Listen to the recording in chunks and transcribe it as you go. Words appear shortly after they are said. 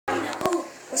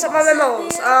What's up, my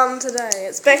memos? Today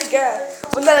it's back again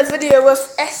with another video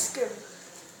with Jaxsen.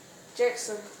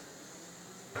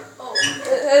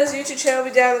 His YouTube channel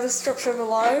will be down in the description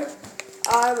below.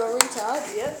 I'm a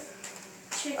retard, yeah.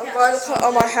 I'm going to put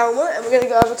on my helmet and we're going to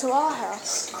go over to our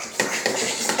house.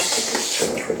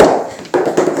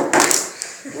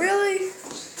 Really?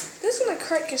 This is going to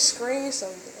crack your screen or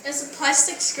something. It's a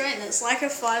plastic screen. It's like a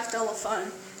 $5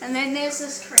 phone. And then there's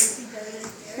this creepy dude.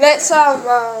 That's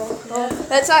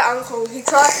that's our uncle. He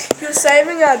was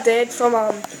saving our dad from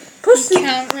pussy. You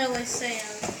can't really see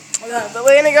him. No, but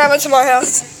we're gonna go over to my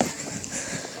house.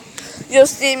 You'll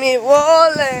see me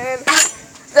rolling,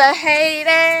 the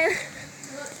hating.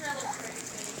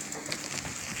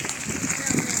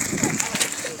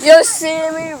 You'll see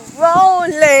me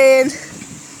rolling,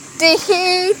 the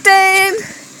hating.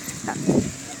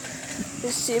 You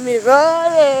see me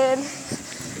rolling,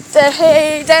 the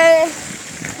hating.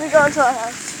 We're going to our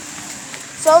house.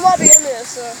 Someone might be in there,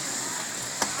 so.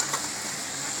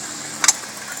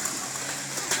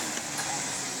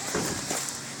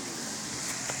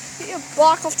 Get your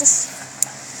bark off this.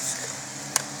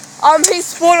 He's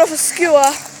spawned off a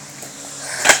skewer.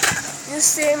 You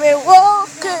see me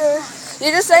walking.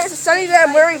 You just say it's a sunny day,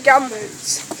 I'm wearing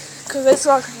gumboots. Because it's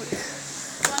like.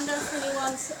 Wonder if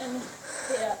anyone's in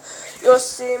here. You'll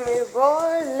see me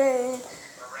rolling.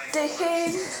 The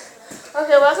heat.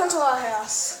 Okay, welcome to our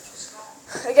house.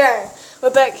 Again, we're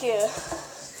back here.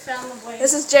 Found the weed.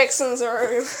 This is Jaxsen's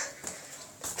room.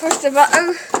 Push the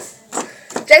button.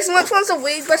 Jaxsen, which one's the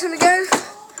weed button again?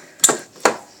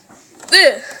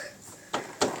 There.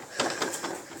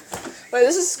 Wait,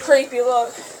 this is creepy,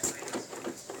 look.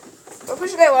 We're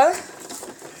pushing that one.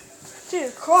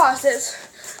 Jesus Christ, this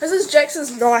is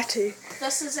Jaxsen's nightie.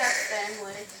 This is our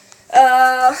family.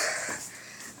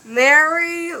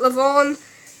 Mary, Lavon,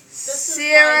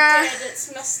 Sarah, This is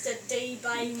my dad, it's Mr. D.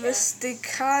 Baker. Mr.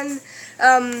 Khan,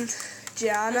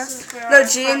 Gianna. No,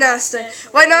 Gina.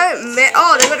 Wait, no, they've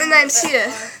got the names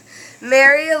here.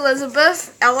 Mary,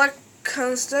 Elizabeth, Ella,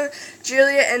 Constance,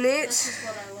 Julia, Annette, This is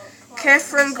what I look like.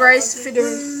 Catherine, Grace, Fidel.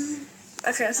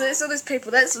 Okay, so there's all these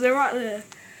people. They're right there.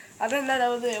 I didn't know they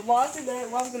were there. Why is there?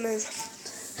 Why is the news?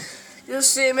 You'll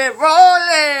see me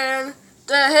rolling,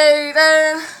 the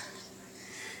hating.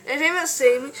 If you haven't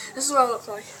seen me, this is what I look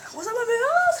like. What's up, my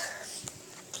beard?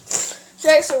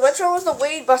 Jaxsen, which one was the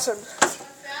weed button? I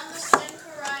found the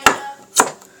Syncerator.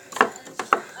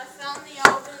 I found the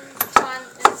album one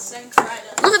in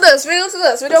Syncerator. Look at this. Look at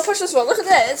this. We don't push this one. Look at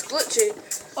that. It's glitchy.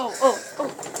 Oh.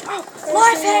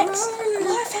 Life hacks!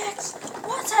 Life hacks!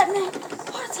 What's happening?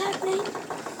 What's happening?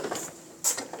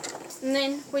 And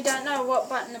then we don't know what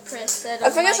button to press. I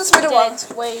think it's this middle one.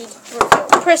 Weed.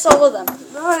 Press all of them.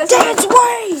 No, Dad's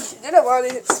weed! They don't want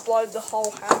to explode the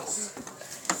whole house.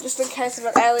 Just in case of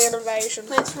an alien invasion.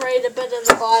 Let's read a bit of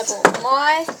the Bible.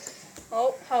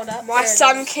 Hold up. My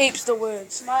son keeps the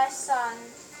words. My son.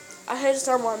 I heard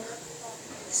someone.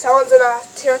 Someone's in our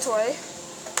territory.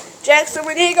 Jaxsen,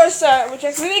 we need to go, sir.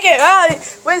 Jaxsen, we need to get out of here.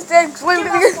 Where's Dad?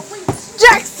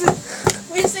 Jaxsen!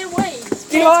 Where's their weed?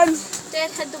 Behind.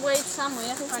 Dad had the weed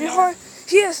somewhere. Behind.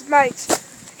 Yes, mate.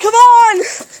 Come on!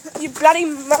 You bloody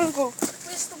mongrel.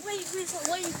 Where's the weed? Where's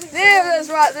the weed? There it is,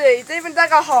 right there. He's even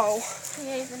dug a hole.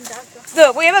 He even dug the hole.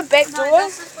 Look, we have a back door. No,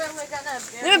 this is where we're gonna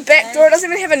We have a back door. It doesn't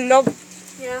even have a knob.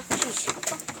 Yeah. I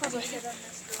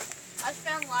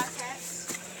found life hacks.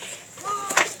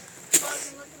 Look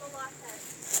at the life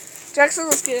hacks. Jaxsen,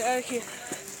 let's get out of here.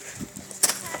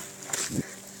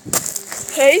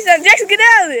 Okay, he's done. Jaxsen, get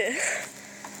out of there.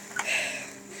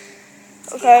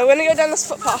 Okay, we're gonna go down this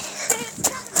footpath.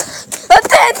 The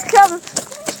Dad's coming!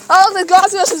 Oh, the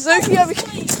guy's got a Suzuki over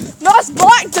here. Nice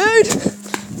bike, dude!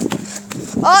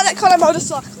 Oh, that kind of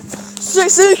motorcycle.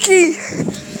 Suzuki!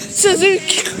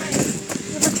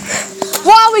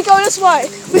 Why are we going this way?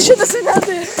 We should have seen out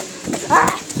there.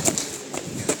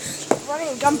 Running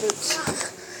in gumboots.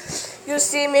 You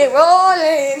see me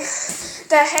rolling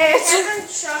the head.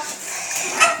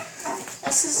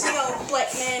 This is the old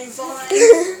black man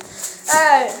vine.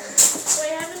 Hey. We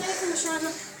haven't even shown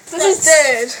him. This is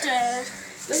Dad. Dad.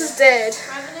 This is Dad. We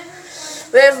haven't even shown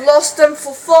him. We have lost him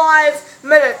for 5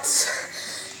 minutes.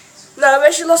 No, we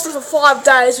actually lost him for 5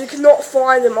 days. We cannot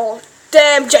find him all.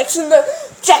 Damn, Jaxsen, the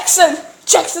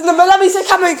Malabis are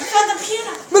coming.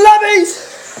 Malabis.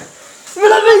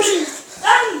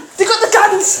 They got the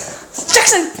guns.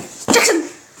 Jaxsen.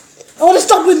 I want to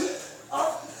stop him.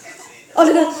 Oh,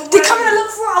 they're coming to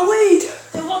look for our weed.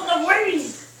 They want the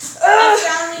weed. I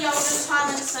found the oldest time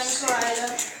in Syncerator.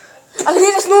 I can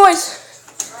hear this noise.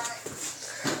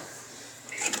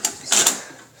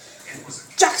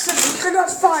 Jaxsen, we cannot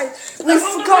find. We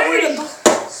forgot where the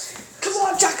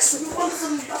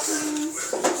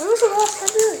When was the last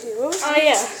time you were here? Oh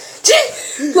yeah.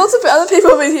 Lots of other people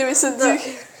have been here recently.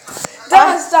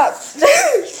 Stop.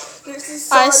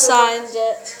 I signed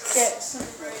it.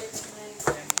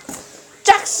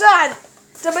 Jaxsen!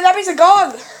 The Manabis are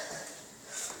gone!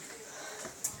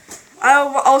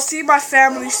 I'll see my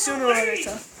family sooner or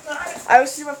later. I will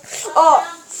see my... Oh!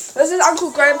 This is Uncle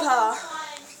Grandpa.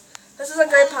 This is a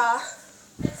grandpa.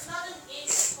 It's not an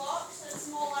X box, it's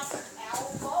more like an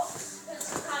L box.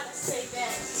 It's kind of see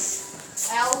that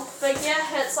L figure.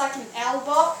 It's like an L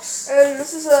box. And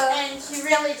this is a... And you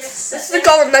really just sit This is the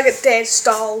Golden Nugget Dad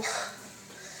style.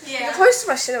 Yeah. I'm posting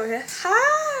my shit over here.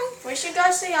 Hi! We should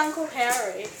go see Uncle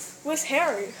Harry. Where's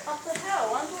Harry? Up the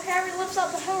hill. Uncle Harry lives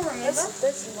up the hill, remember?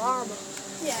 That's Llama.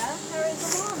 Yeah, Harry's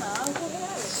the llama. Uncle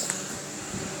Harry.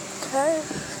 Okay.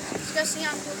 Let's go see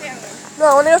Uncle Harry. No,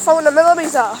 I want to go find where the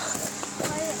Millibys are. Oh,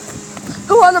 yeah.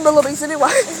 Who are the Millibys anyway?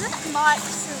 Is it Mike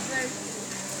Suzuki?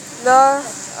 No,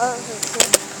 I don't think so.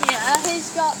 Yeah,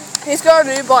 He's got a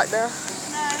new bike now.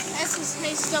 No,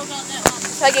 he's still got that one.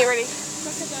 So get ready.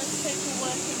 Look at those people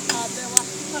working hard. They're like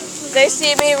totally... They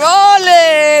see me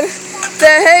rolling.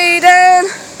 They're hating.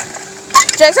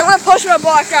 Jaxsen, I'm going to push my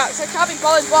bike out so I can't be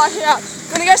bothered biking out.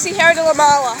 I'm going to go see Harry the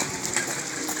Lamala.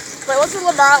 Wait, what's the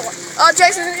Lamala? Oh,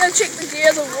 Jaxsen, I'm going to check the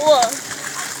gears of war. I've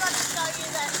got to show you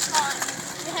that time.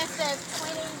 You have to have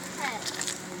 20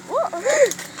 packs. What?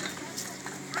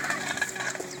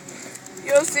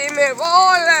 You'll see me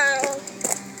rolling.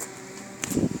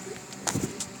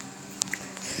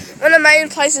 One of the main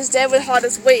places Dad would hide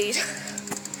his weed.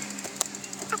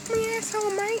 Up my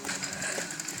asshole, mate.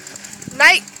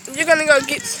 Nate, you're gonna go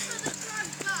get...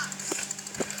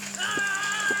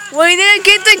 We need to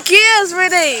get the gears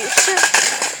ready.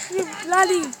 You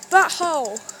bloody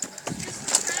butthole.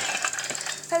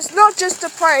 It's not just a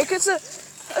prank, it's a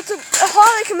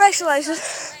highly congratulations.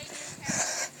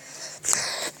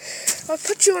 I'll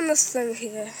put you on this thing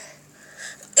here.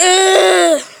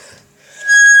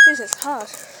 Jesus, hard.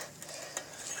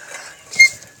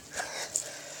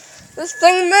 This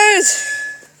thing moves.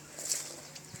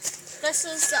 This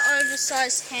is the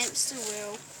oversized hamster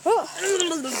wheel. Oh.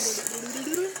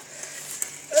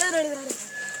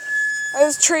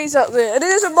 There's trees up there. And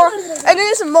there's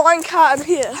a mine cart in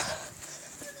here.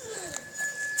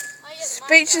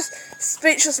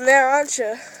 Speechless now, aren't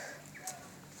you?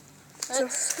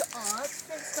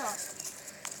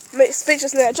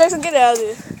 Speechless now. Jaxsen, get out of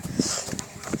there.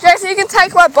 Jaxsen, you can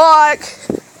take my bike.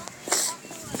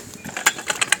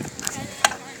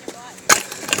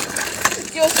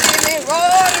 You'll see me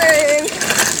rolling.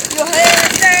 Your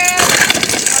head down.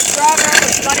 I'm driving on a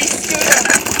bloody scooter.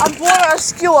 I'm born on a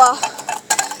skewer.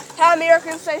 How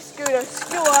Americans say scooter.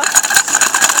 Skewer.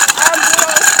 I'm born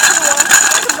on a skewer.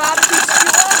 Like a barbecue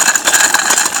skewer.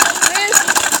 There's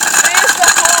the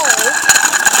hole.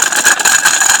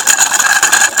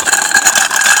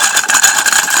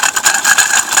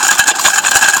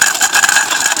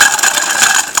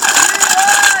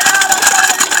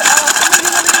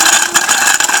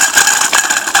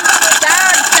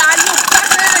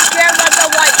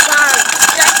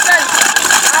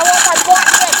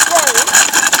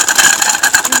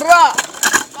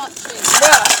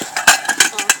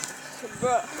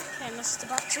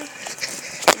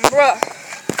 Bruh,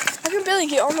 I can barely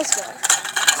get on this guy.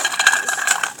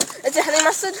 Is it honey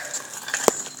mustard?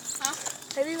 Huh?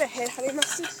 Have you ever had honey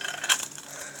mustard?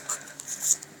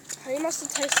 Honey mustard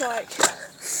tastes like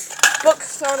book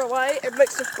thrown away and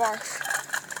mixed with barf.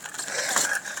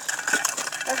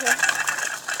 Okay.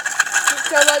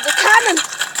 So like the cannon!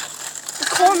 The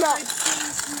corn nut.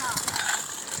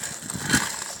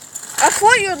 I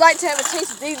thought you would like to have a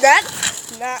taste of these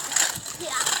nuts. Nah.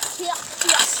 Yeah.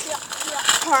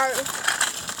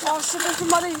 Oh, something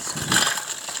from Muddies.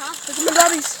 Huh? Look at my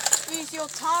Muddies. Use your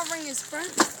tar ring as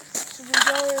front. Should we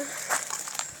go?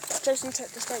 Jaxsen,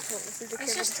 just don't pull it.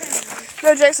 It's just turning.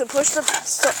 No, Jaxsen, push the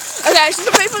stop. Okay, so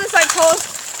the people just like tell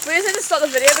us, we just need to stop the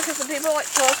video because the people like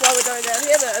tell us why we're going down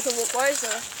here, but it's a walkway,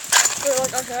 so we're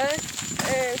like, okay.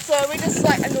 And so we just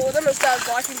like ignore them and start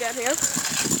biking down here.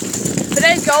 But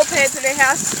they have gold pants in their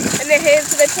house, in their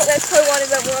hands, so they put their toe on in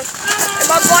that work. And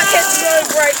my bike has no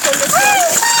brakes on this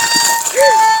one.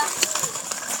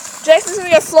 Jaxsen's gonna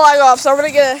go flying off, so I'm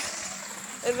gonna get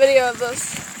a video of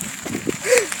this.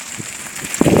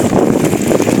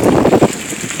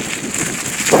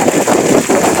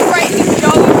 Right, he's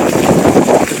going.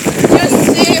 Just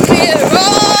see me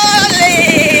rolling.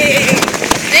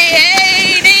 They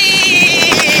hate it.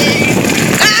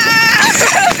 Ah!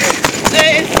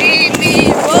 They see me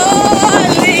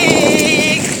rolling.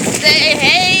 They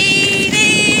hate it.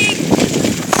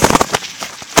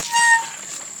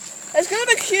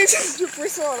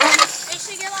 Press on. You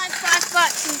should get like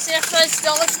 $5 instead of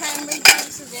 $1 cranberry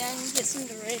juice again. Get some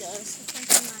Doritos.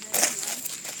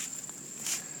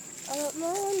 I don't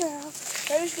know now.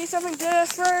 Maybe we should get something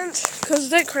different. Because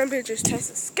that cranberry juice tastes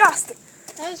disgusting.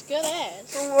 That was good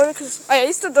ass. Because I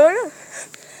used to do it.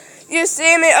 You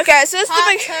see me? Okay, so this is the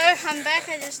big. I'm back.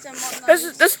 I just didn't want This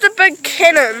is the big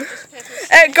cannon.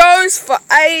 It goes for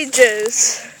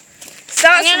ages.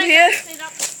 Starts from here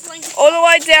all the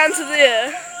way down to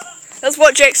there. That's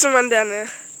what Jaxsen went down there.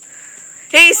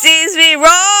 He sees me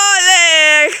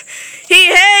rolling. He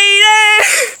hates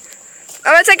it.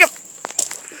 I'm gonna take a.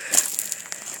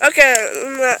 Okay,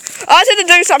 I just had to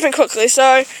do something quickly,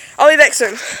 so I'll be back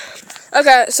soon.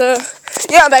 Okay, so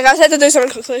yeah, I'm back. I just had to do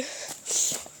something quickly.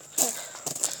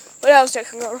 Where else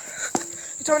Jaxsen gone?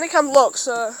 He told me to come look,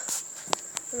 so I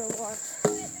don't know why.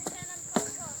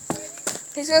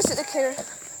 He's gonna sit the cannon.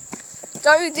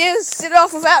 Don't you dare sit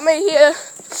off without me here.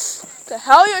 The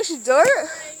hell are you actually doing it?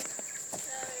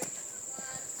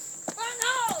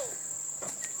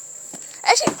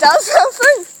 Actually does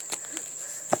something.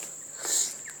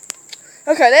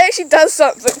 Okay, that actually does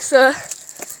something, so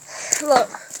look.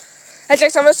 Hey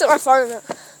Jaxsen, I'm gonna stick my phone in it.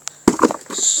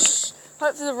 Shh.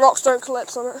 Hopefully the rocks don't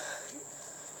collapse on it.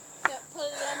 Yeah, put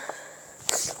it in.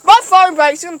 My phone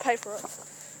breaks, you're gonna pay for it.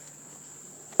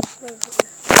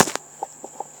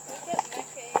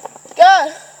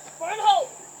 Go!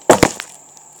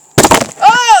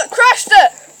 Oh, crushed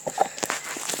it!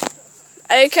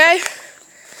 Okay.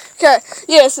 Okay,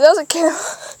 yeah, so that was a camera. Do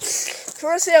you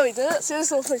want to see how we did it? See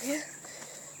this little thing here?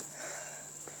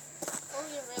 All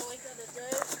you're really gonna do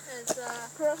is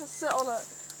Put us to sit on it.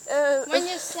 when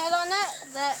you sit on it,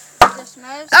 that just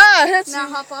moves. Ah, that's Now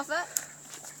hop off it.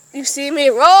 you see me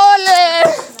rolling!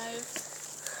 Move.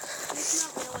 It's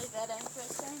not really that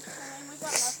interesting. I mean, we've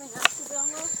got nothing else to deal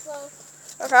with, so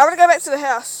Okay, I'm gonna go back to the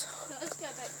house. let's go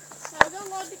back. Now we're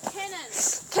gonna load the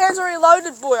cannons. Cannon's already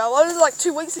loaded, boy. I loaded it like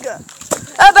 2 weeks ago.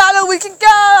 About a week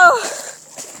ago!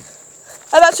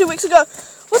 About 2 weeks ago.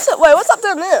 What's that? Wait, what's up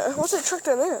down there? What's that truck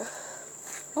down there?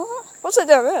 What? What's that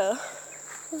down there?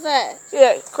 What's that?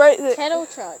 Yeah, great. Cattle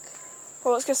truck.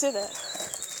 Well, let's go see that.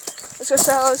 Let's go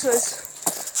see how this is.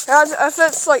 And if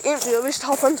it's like empty, at least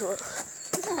hop into it.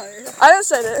 No. I didn't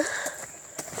say that.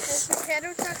 Is it a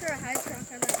cattle truck or a hay truck?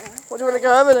 I don't know. What do you want to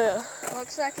go over there?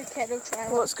 Looks like a cattle trailer.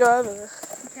 Well, let's go over there.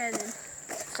 Okay then.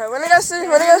 Okay, when I go see,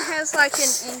 when I It go. has like an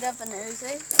end of an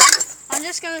Uzi. I'm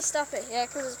just gonna stop it here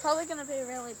because it's probably gonna be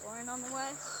really boring on the way.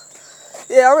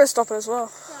 Yeah, I'm gonna stop it as well.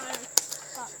 So,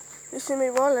 You see me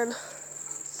rolling.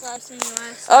 so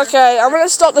anyway. Okay, I'm gonna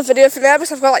stop the video for now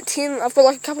because I've got like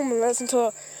a couple more minutes until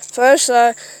I finish.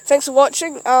 So thanks for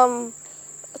watching.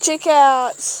 Check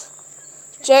out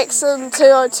Jaxsen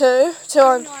 290.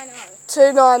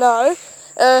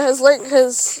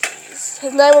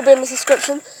 His name will be in the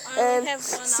description. And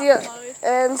see you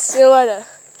later.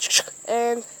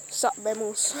 And sup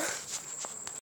mammals.